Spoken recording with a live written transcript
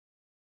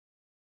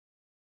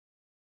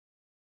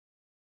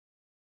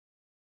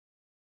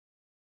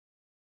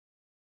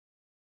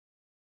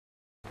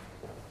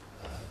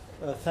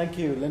Thank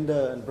you,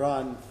 Linda and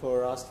Brian,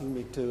 for asking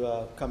me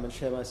to come and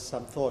share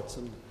some thoughts.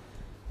 And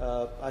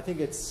I think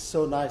it's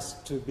so nice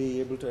to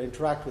be able to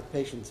interact with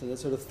patients and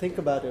sort of think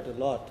about it a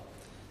lot.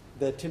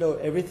 That,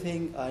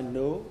 everything I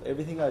know,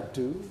 everything I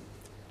do,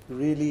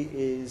 really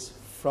is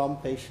from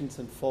patients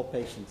and for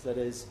patients. That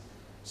is,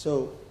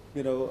 so,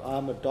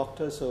 I'm a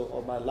doctor, so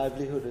all my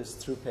livelihood is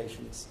through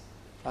patients.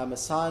 I'm a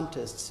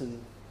scientist,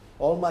 and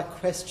all my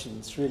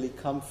questions really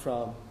come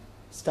from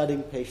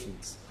studying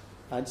patients.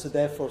 And so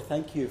therefore,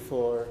 thank you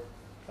for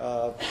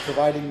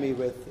providing me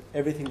with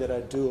everything that I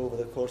do over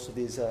the course of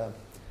these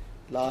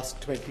last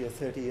 20 or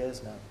 30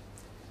 years now.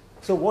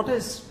 So what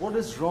is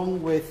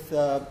wrong with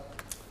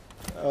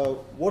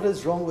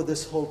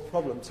this whole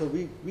problem? So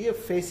we are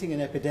facing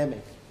an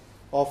epidemic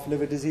of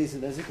liver disease,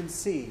 and as you can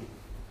see,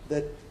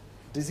 that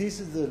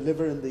diseases of the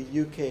liver in the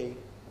UK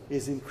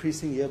is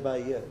increasing year by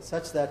year,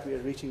 such that we are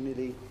reaching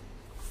nearly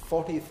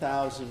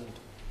 40,000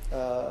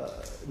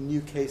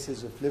 new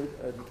cases of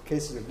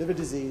liver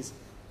disease,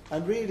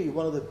 and really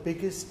one of the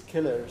biggest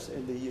killers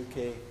in the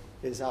UK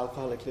is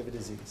alcoholic liver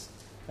disease.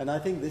 And I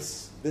think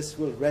this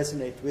will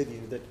resonate with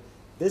you, that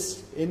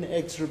this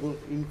inexorable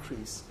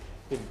increase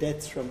in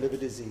deaths from liver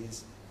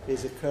disease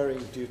is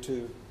occurring due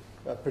to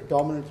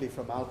predominantly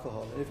from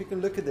alcohol. And if you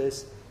can look at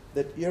this,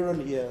 that year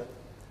on year,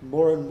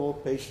 more and more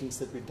patients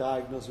that we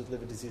diagnose with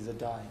liver disease are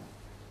dying.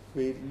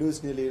 We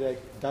lose nearly, like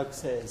Doug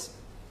says,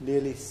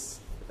 nearly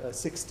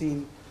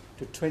 16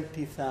 to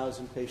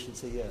 20,000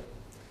 patients a year.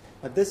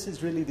 And this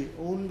is really the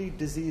only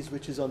disease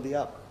which is on the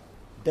up.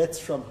 Deaths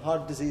from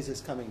heart disease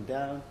is coming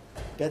down,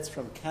 deaths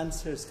from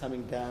cancer is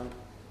coming down,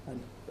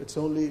 and it's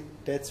only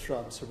deaths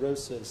from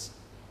cirrhosis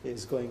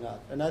is going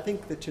up. And I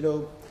think that,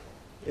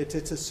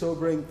 it's a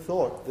sobering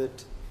thought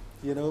that,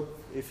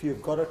 if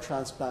you've got a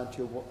transplant,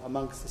 you're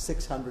amongst the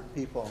 600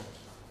 people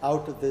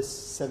out of this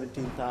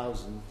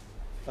 17,000,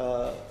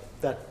 so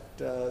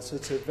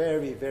it's a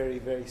very, very,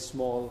 very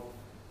small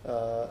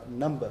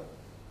number.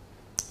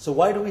 So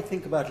why do we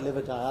think about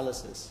liver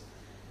dialysis?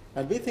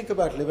 And we think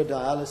about liver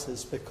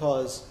dialysis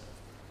because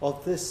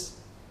of this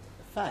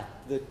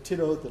fact that,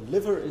 the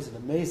liver is an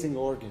amazing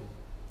organ.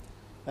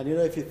 And,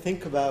 if you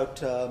think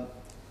about,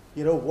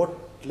 what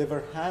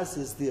liver has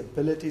is the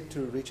ability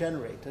to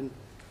regenerate. And,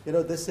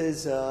 this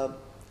is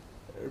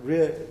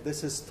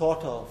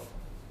thought of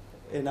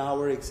in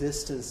our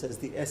existence as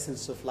the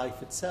essence of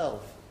life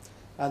itself.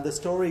 And the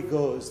story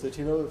goes that,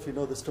 if you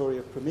know the story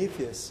of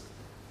Prometheus,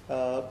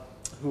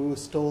 who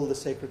stole the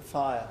sacred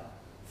fire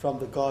from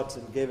the gods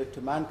and gave it to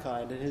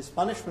mankind, and his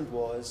punishment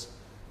was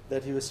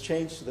that he was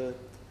chained to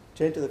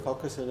the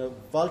carcass, and a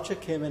vulture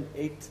came and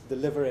ate the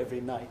liver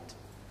every night,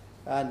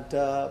 and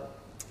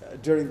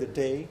during the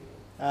day,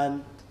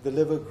 and the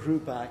liver grew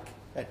back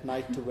at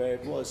night to where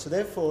it was. So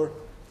therefore,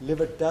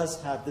 liver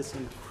does have this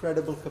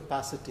incredible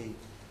capacity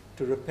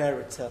to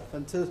repair itself.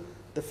 And so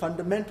the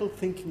fundamental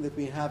thinking that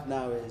we have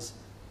now is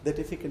that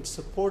if we can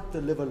support the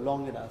liver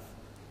long enough,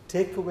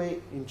 take away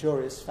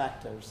injurious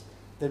factors,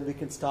 then we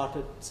can start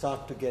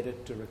to get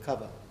it to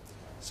recover.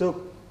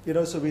 So,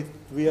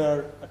 we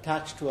are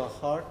attached to our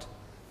heart.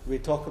 We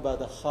talk about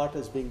the heart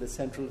as being the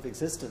central of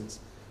existence,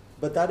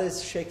 but that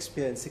is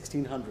Shakespeare in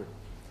 1600.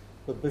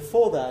 But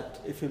before that,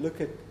 if you look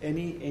at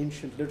any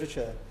ancient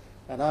literature,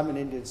 and I'm an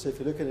Indian, so if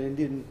you look at an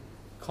Indian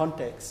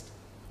context,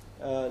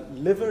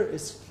 liver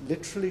is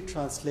literally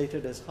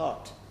translated as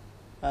heart.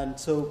 And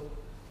so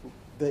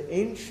the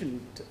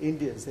ancient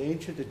Indians, the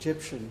ancient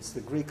Egyptians,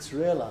 the Greeks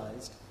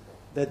realized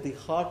that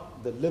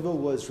the liver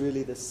was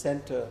really the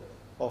center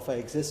of our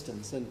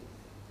existence. And,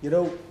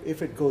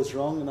 if it goes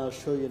wrong, and I'll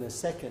show you in a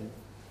second,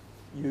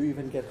 you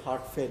even get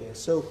heart failure.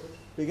 So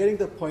we're getting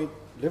to the point,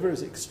 liver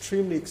is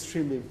extremely,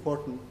 extremely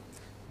important,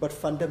 but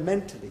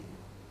fundamentally,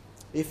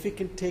 if we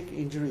can take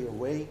injury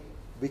away,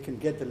 we can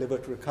get the liver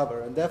to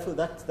recover. And therefore,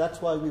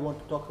 that's why we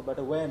want to talk about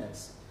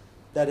awareness.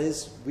 That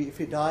is, if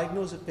we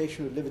diagnose a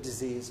patient with liver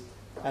disease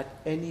at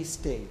any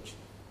stage,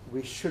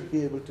 we should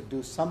be able to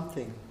do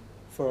something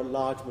for a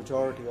large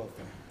majority of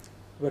them.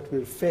 But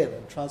we'll fail.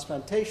 And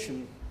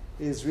transplantation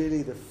is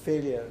really the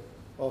failure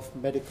of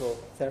medical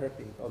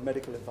therapy or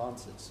medical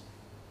advances.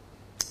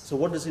 So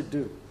what does it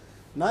do?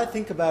 And I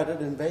think about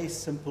it in very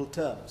simple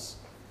terms.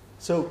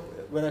 So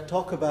when I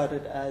talk about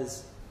it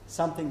as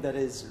something that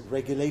is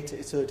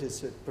regulated, so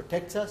it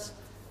protects us.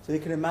 So you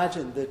can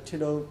imagine that,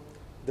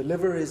 the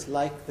liver is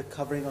like the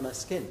covering on our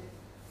skin.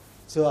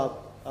 So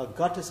our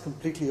gut is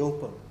completely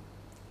open,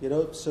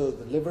 so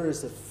the liver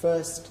is the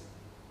first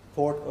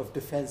port of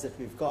defense that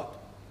we've got.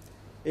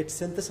 It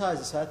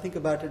synthesizes, so I think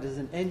about it as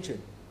an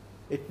engine.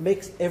 It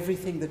makes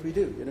everything that we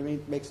do,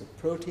 it makes the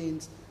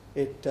proteins,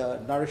 it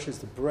nourishes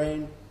the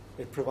brain,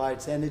 it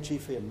provides energy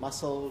for your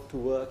muscle to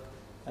work,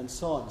 and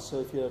so on. So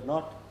if you're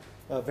not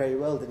very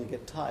well, then you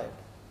get tired.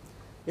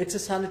 It's a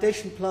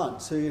sanitation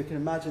plant, so you can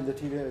imagine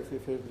that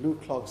if your loo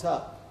clogs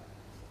up,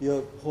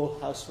 your whole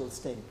house will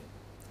stink,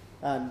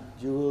 and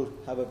you will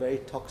have a very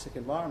toxic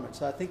environment.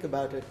 So I think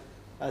about it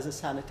as a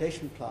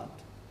sanitation plant.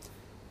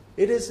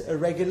 It is a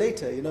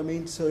regulator,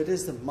 so it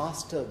is the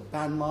master,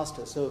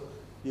 bandmaster. So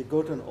you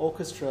go to an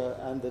orchestra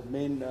and the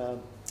main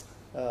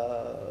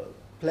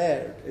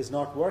player is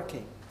not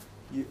working,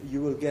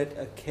 you will get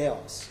a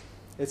chaos.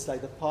 It's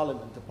like the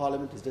parliament. The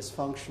parliament is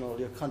dysfunctional.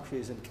 Your country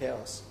is in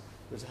chaos.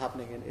 It's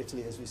happening in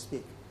Italy as we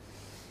speak.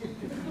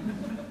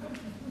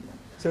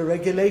 So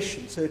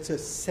regulation. So it's a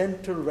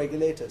central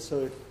regulator.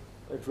 So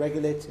it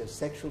regulates your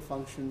sexual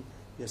function,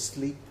 your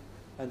sleep,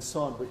 and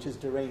so on, which is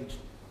deranged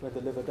when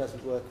the liver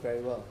doesn't work very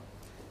well.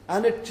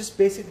 And it just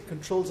basically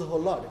controls a whole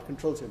lot. It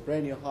controls your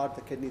brain, your heart,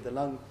 the kidney, the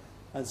lung,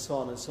 and so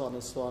on and so on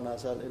and so on,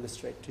 as I'll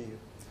illustrate to you.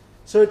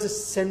 So it's a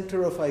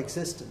center of our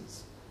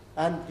existence.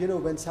 And, you know,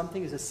 when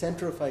something is a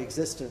center of our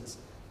existence,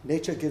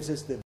 nature gives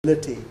us the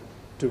ability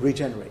to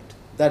regenerate.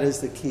 That is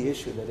the key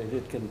issue, that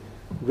it can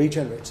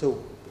regenerate.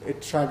 So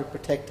it's trying to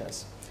protect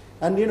us.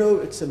 And, you know,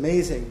 it's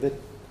amazing that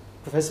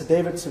Professor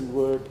Davidson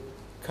would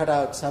cut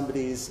out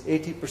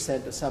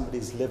 80% of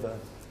somebody's liver,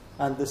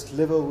 and this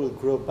liver will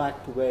grow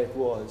back to where it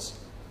was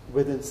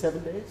within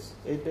 7 days,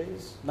 8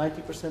 days,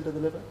 90% of the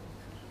liver,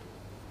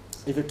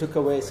 if you took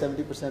away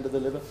 70% of the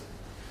liver.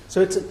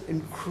 So it's an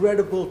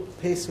incredible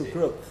pace of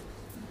growth.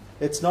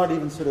 It's not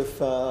even sort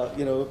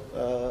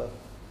of,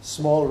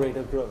 small rate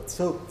of growth.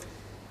 So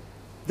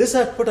this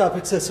I've put up,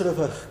 it's a sort of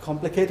a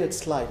complicated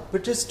slide,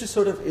 but just to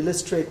sort of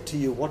illustrate to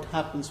you what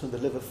happens when the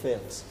liver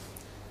fails.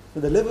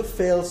 When the liver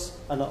fails,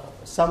 and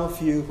some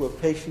of you who are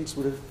patients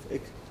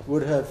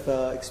would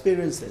have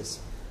experienced this,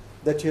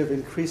 that you have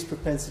increased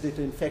propensity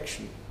to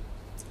infection.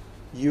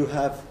 You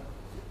have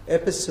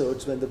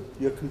episodes when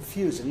you're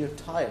confused and you're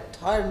tired.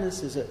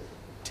 Tiredness is a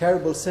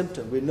terrible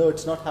symptom. We know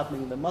it's not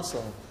happening in the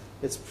muscle.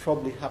 It's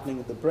probably happening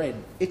in the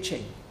brain.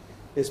 Itching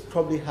is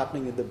probably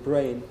happening in the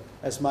brain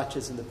as much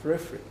as in the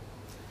periphery.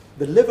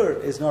 The liver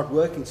is not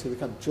working, so you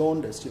become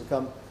jaundiced.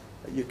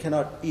 You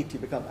cannot eat. You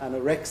become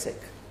anorexic.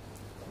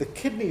 The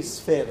kidneys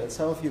fail, and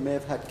some of you may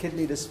have had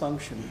kidney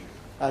dysfunction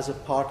as a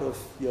part of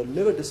your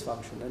liver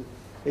dysfunction. And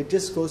it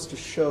just goes to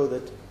show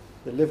that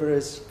the liver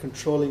is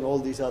controlling all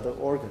these other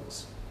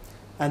organs.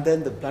 And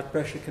then the blood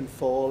pressure can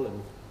fall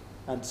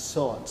and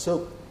so on.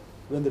 So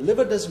when the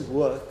liver doesn't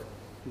work,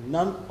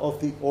 none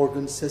of the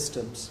organ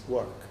systems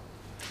work.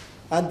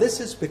 And this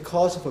is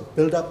because of a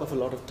buildup of a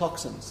lot of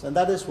toxins. And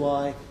that is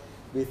why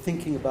we're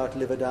thinking about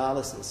liver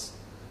dialysis.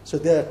 So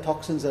there are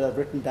toxins that I've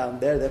written down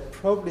there. There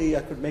probably,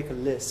 I could make a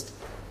list,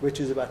 which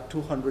is about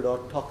 200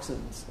 odd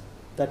toxins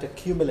that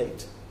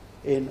accumulate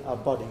in our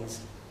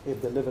bodies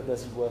if the liver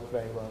doesn't work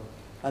very well.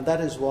 And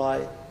that is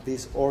why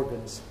these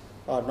organs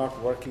are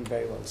not working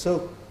very well.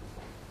 So,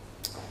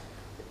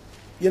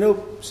 you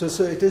know, so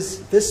it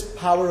is this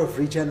power of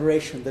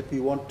regeneration that we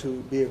want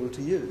to be able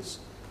to use.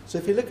 So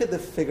if you look at the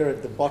figure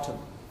at the bottom,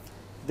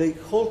 the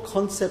whole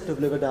concept of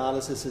liver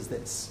dialysis is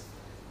this.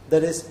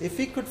 That is, if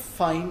we could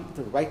find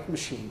the right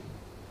machine,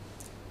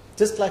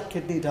 just like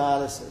kidney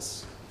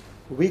dialysis,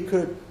 we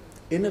could,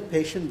 in a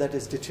patient that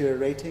is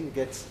deteriorating,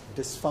 gets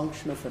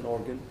dysfunction of an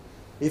organ,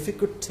 if we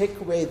could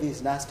take away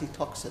these nasty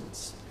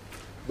toxins,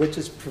 which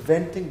is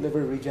preventing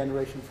liver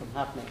regeneration from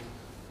happening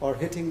or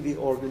hitting the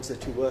organs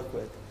that you work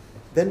with,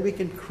 then we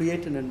can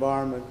create an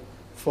environment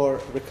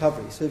for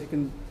recovery. So if you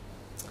can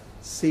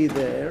see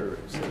there,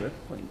 is there a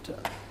pointer?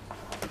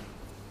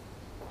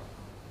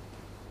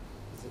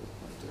 Is there a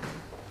pointer?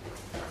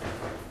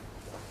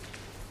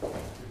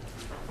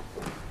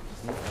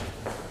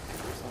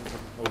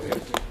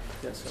 Okay.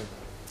 Yes, sir.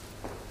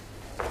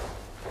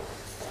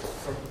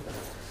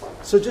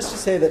 So just to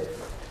say that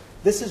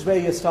this is where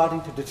you're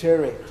starting to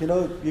deteriorate. You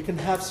know, you can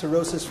have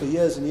cirrhosis for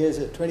years and years,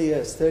 20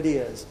 years, 30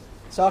 years,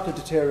 start to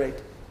deteriorate.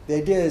 The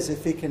idea is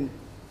if we can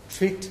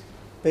treat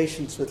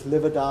patients with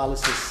liver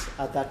dialysis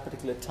at that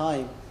particular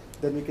time,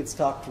 then we can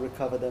start to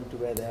recover them to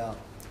where they are.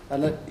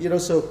 And, you know,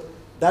 so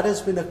that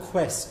has been a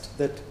quest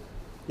that,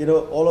 you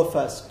know, all of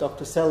us,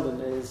 Dr.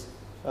 Selden is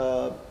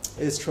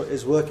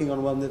working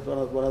on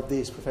one of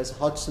these. Professor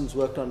Hodgson's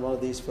worked on one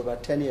of these for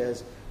about 10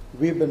 years.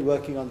 We've been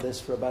working on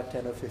this for about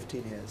 10 or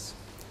 15 years.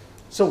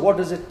 So what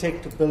does it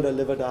take to build a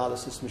liver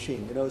dialysis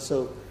machine? You know,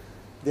 so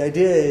the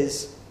idea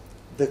is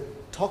the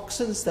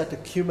toxins that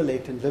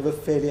accumulate in liver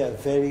failure are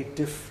very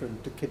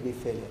different to kidney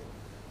failure.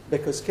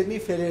 Because kidney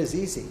failure is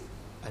easy,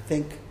 I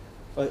think,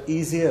 or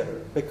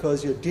easier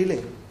because you're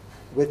dealing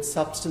with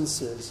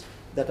substances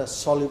that are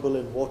soluble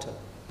in water.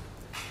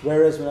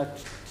 Whereas when I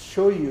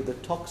show you the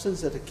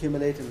toxins that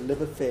accumulate in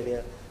liver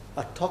failure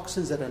are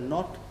toxins that are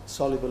not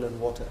soluble in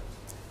water.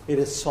 It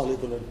is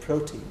soluble in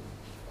protein.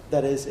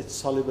 That is, it's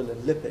soluble in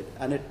lipid.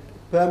 And it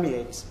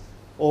permeates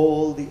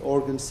all the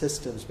organ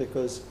systems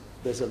because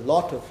there's a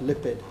lot of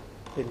lipid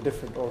in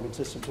different organ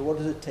systems. So what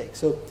does it take?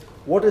 So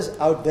what is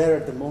out there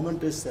at the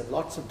moment is there are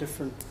lots of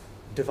different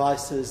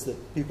devices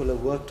that people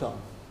have worked on,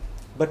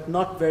 but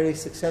not very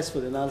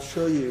successful. And I'll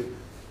show you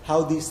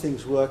how these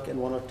things work in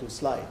one or two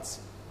slides.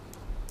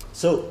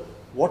 So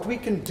what we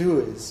can do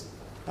is,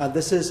 and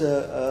this is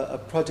a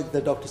project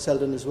that Dr.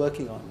 Selden is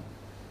working on,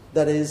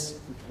 that is,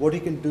 what you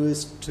can do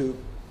is to,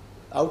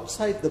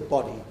 outside the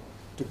body,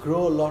 to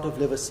grow a lot of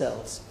liver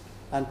cells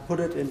and put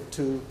it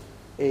into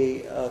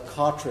a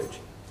cartridge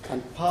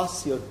and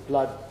pass your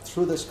blood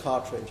through this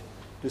cartridge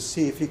to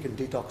see if you can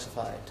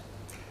detoxify it.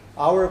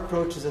 Our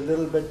approach is a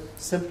little bit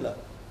simpler,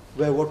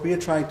 where what we are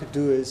trying to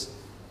do is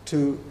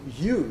to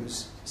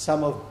use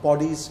some of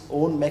body's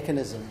own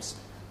mechanisms,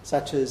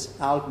 such as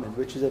albumin,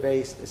 which is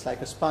it's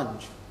like a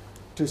sponge,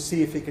 to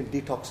see if we can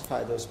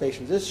detoxify those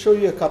patients. Just show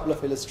you a couple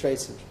of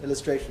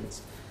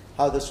illustrations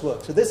how this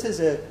works. So this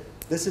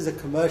is a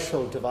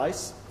commercial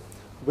device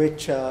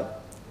which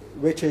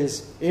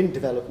is in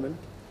development,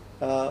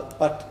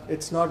 but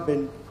it's not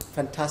been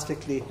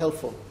fantastically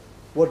helpful.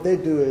 What they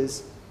do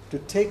is to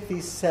take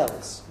these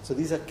cells, so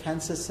these are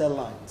cancer cell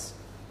lines,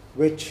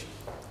 which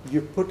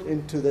you put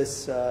into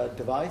this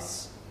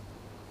device,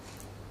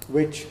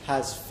 which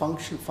has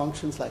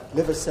functions like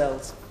liver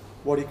cells.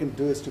 What you can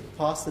do is to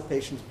pass the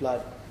patient's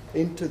blood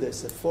into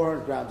this,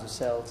 400 grams of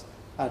cells,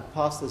 and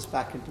pass this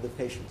back into the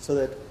patient so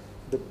that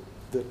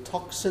the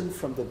toxin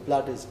from the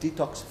blood is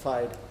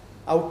detoxified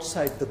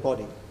outside the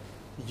body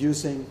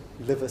using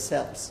liver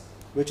cells,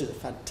 which is a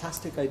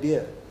fantastic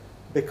idea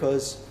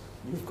because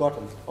you've got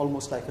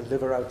almost like a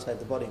liver outside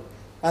the body.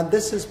 And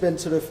this has been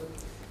sort of,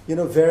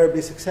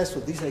 variably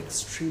successful. These are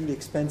extremely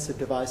expensive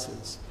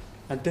devices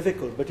and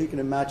difficult, but you can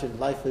imagine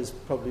life is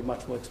probably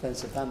much more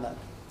expensive than that.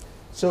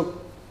 So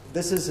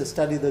this is a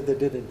study that they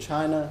did in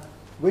China,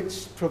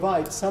 which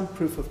provides some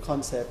proof of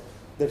concept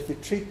that if you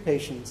treat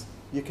patients,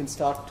 you can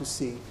start to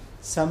see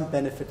some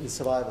benefit in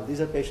survival.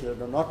 These are patients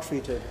that are not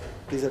treated.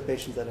 These are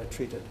patients that are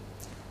treated.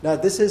 Now,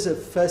 this is a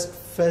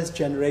first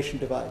generation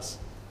device,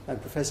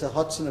 and Professor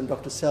Hodgson and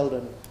Dr.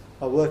 Selden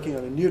are working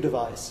on a new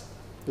device,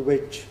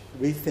 which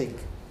we think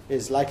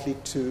is likely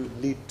to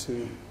lead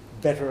to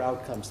better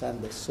outcomes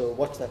than this. So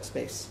watch that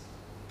space.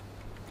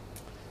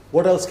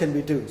 What else can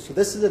we do? So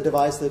this is a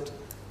device that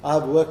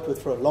I've worked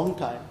with for a long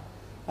time.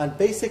 And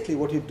basically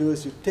what you do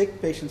is you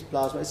take patient's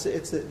plasma.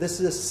 This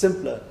is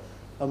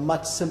a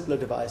much simpler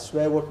device,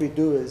 where what we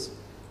do is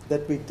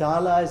that we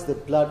dialyze the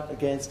blood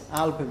against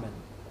albumin.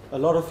 A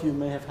lot of you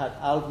may have had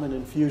albumin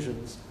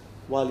infusions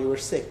while you were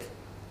sick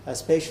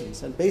as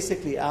patients. And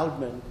basically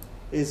albumin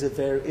is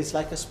it's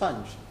like a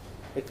sponge.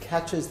 It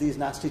catches these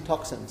nasty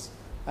toxins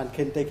and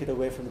can take it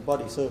away from the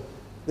body. So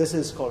this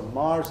is called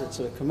Mars. It's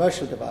a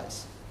commercial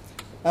device.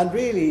 And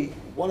really,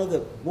 one of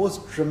the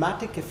most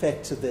dramatic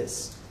effects of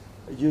this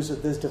use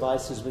of this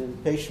device has been in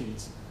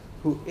patients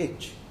who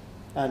itch.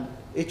 And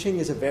itching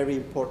is a very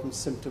important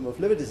symptom of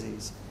liver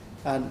disease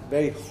and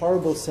very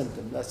horrible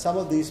symptom. Now, some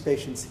of these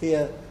patients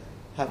here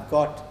have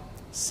got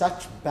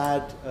such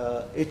bad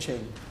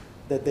itching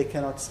that they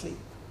cannot sleep.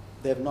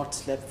 They have not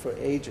slept for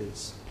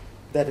ages.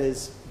 That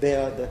is,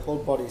 their whole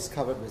body is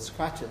covered with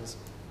scratches.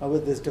 And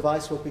with this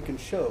device, what we can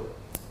show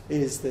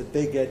is that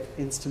they get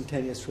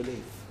instantaneous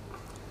relief.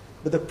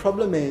 But the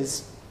problem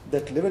is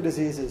that liver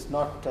disease is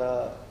not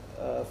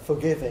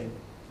forgiving,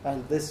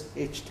 and this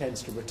itch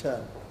tends to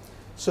return.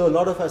 So a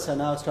lot of us are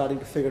now starting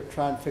to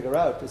try and figure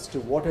out as to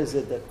what is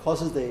it that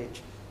causes the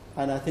itch,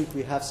 and I think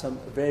we have some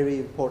very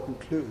important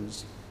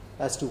clues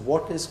as to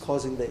what is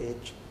causing the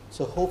itch.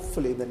 So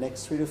hopefully in the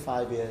next 3 to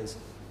 5 years,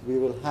 we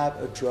will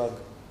have a drug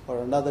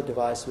or another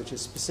device which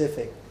is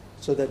specific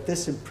so that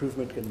this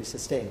improvement can be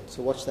sustained.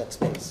 So watch that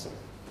space.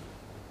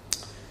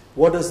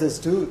 What does this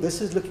do?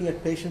 This is looking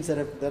at patients that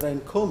are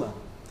in coma.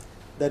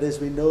 That is,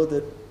 we know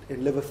that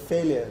in liver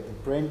failure, the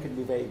brain can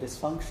be very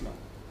dysfunctional.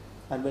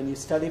 And when you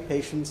study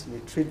patients and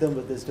you treat them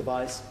with this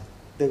device,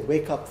 they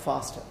wake up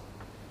faster.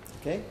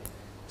 Okay?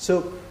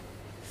 So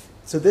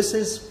this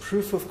is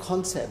proof of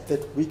concept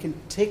that we can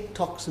take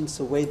toxins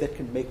away that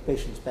can make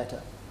patients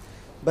better.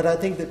 But I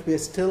think that we are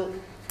still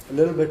a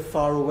little bit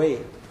far away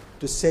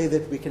to say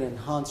that we can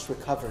enhance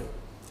recovery.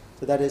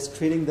 So that is,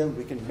 treating them,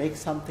 we can make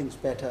some things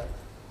better,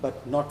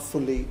 but not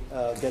fully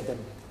get them,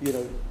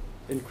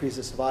 increase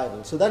the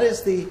survival. So that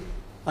is the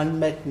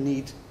unmet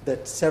need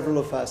that several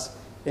of us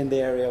in the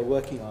area are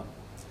working on.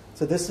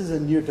 So this is a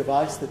new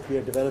device that we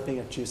are developing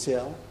at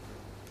UCL.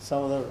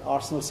 Some of the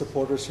Arsenal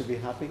supporters should be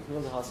happy. Who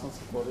are the Arsenal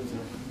supporters here?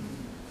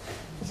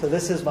 So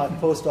this is my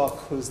postdoc,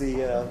 who's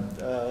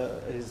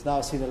is now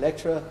a senior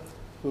lecturer,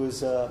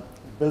 who's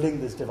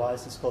building this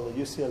device. It's called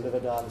the UCL liver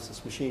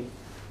dialysis machine,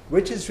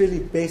 which is really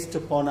based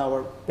upon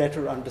our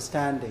better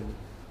understanding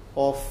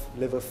of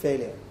liver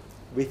failure.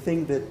 We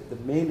think that the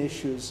main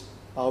issues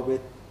are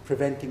with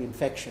preventing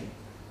infection.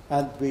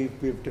 And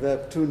we've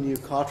developed 2 new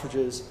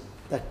cartridges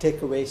that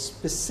take away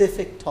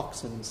specific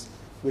toxins,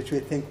 which we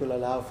think will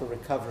allow for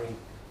recovery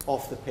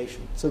of the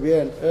patient. So we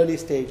are in early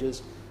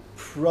stages,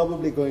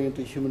 probably going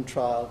into human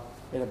trial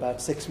in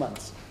about 6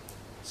 months.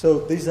 So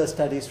these are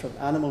studies from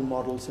animal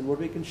models, and what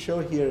we can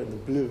show here in the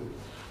blue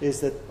is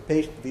that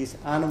these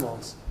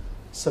animals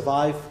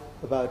survive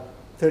about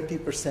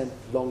 30%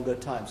 longer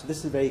time. So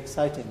this is very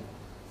exciting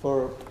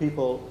for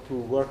people who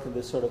work in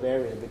this sort of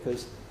area,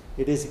 because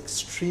it is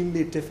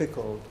extremely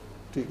difficult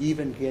to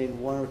even gain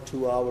 1 or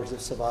 2 hours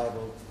of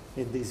survival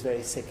in these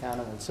very sick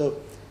animals.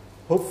 So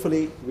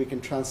hopefully we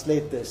can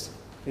translate this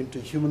into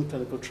human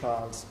clinical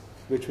trials,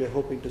 which we're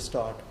hoping to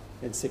start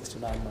in 6 to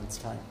 9 months'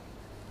 time.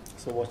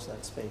 So watch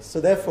that space. So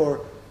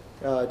therefore,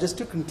 just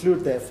to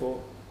conclude,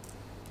 therefore,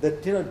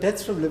 that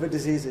deaths from liver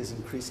disease is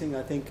increasing.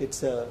 I think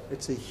it's a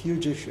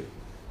huge issue,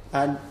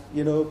 and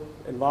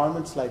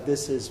environments like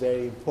this is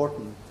very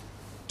important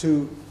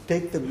to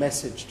take the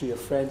message to your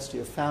friends, to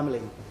your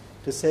family,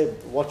 to say,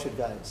 watch it,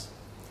 guys.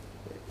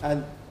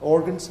 And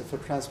organs for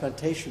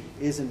transplantation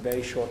is in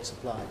very short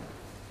supply.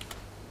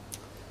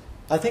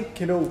 I think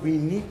we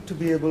need to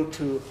be able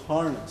to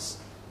harness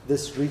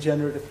this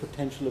regenerative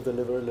potential of the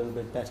liver a little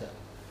bit better.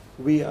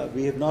 We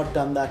have not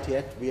done that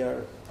yet. We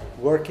are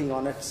working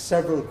on it.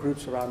 Several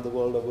groups around the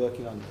world are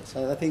working on this.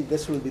 And I think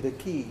this will be the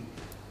key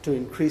to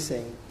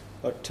increasing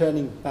or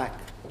turning back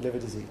liver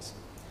disease.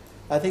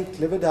 I think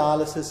liver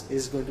dialysis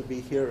is going to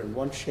be here in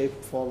one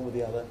shape, form, or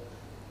the other.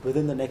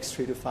 Within the next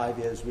 3 to 5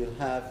 years, we'll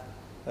have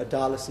a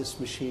dialysis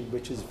machine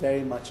which is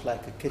very much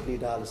like a kidney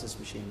dialysis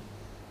machine,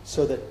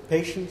 so that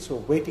patients who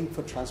are waiting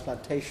for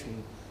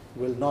transplantation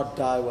will not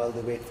die while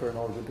they wait for an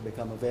organ to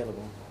become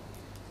available.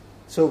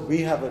 So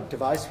we have a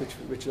device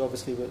which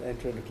obviously will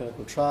enter into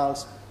clinical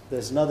trials.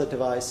 There's another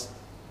device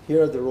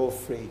here at the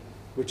Row-free,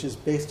 which is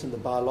based on the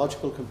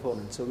biological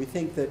component. So we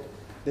think that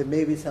there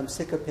may be some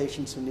sicker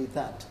patients who need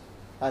that,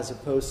 as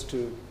opposed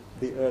to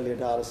the earlier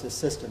dialysis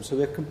system. So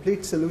we have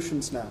complete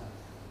solutions now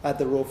at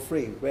the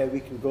Row-free, where we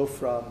can go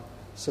from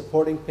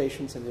supporting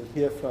patients, and you'll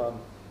hear from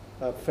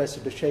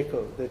Professor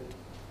DeShaco that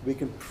we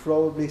can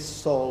probably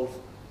solve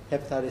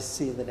hepatitis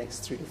C in the next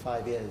 3 to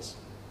 5 years.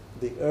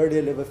 The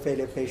earlier liver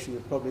failure patient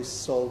will probably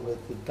solve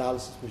with the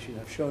dialysis machine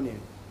I've shown you.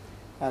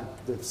 And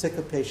the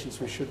sicker patients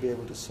we should be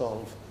able to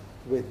solve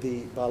with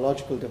the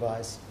biological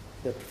device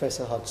that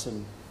Professor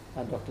Hudson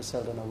and Dr.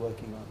 Selden are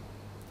working on.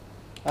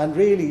 And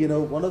really,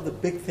 one of the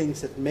big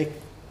things that make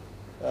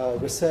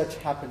research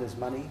happen is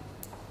money.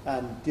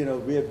 And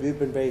we've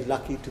been very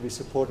lucky to be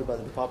supported by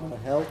the Department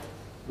of Health,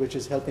 which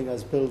is helping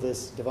us build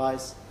this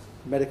device,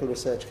 Medical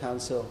Research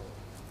Council,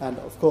 and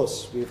of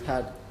course we've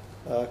had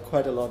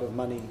quite a lot of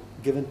money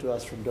given to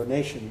us from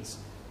donations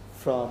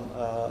from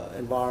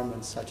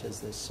environments such as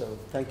this. So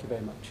thank you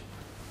very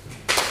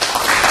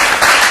much.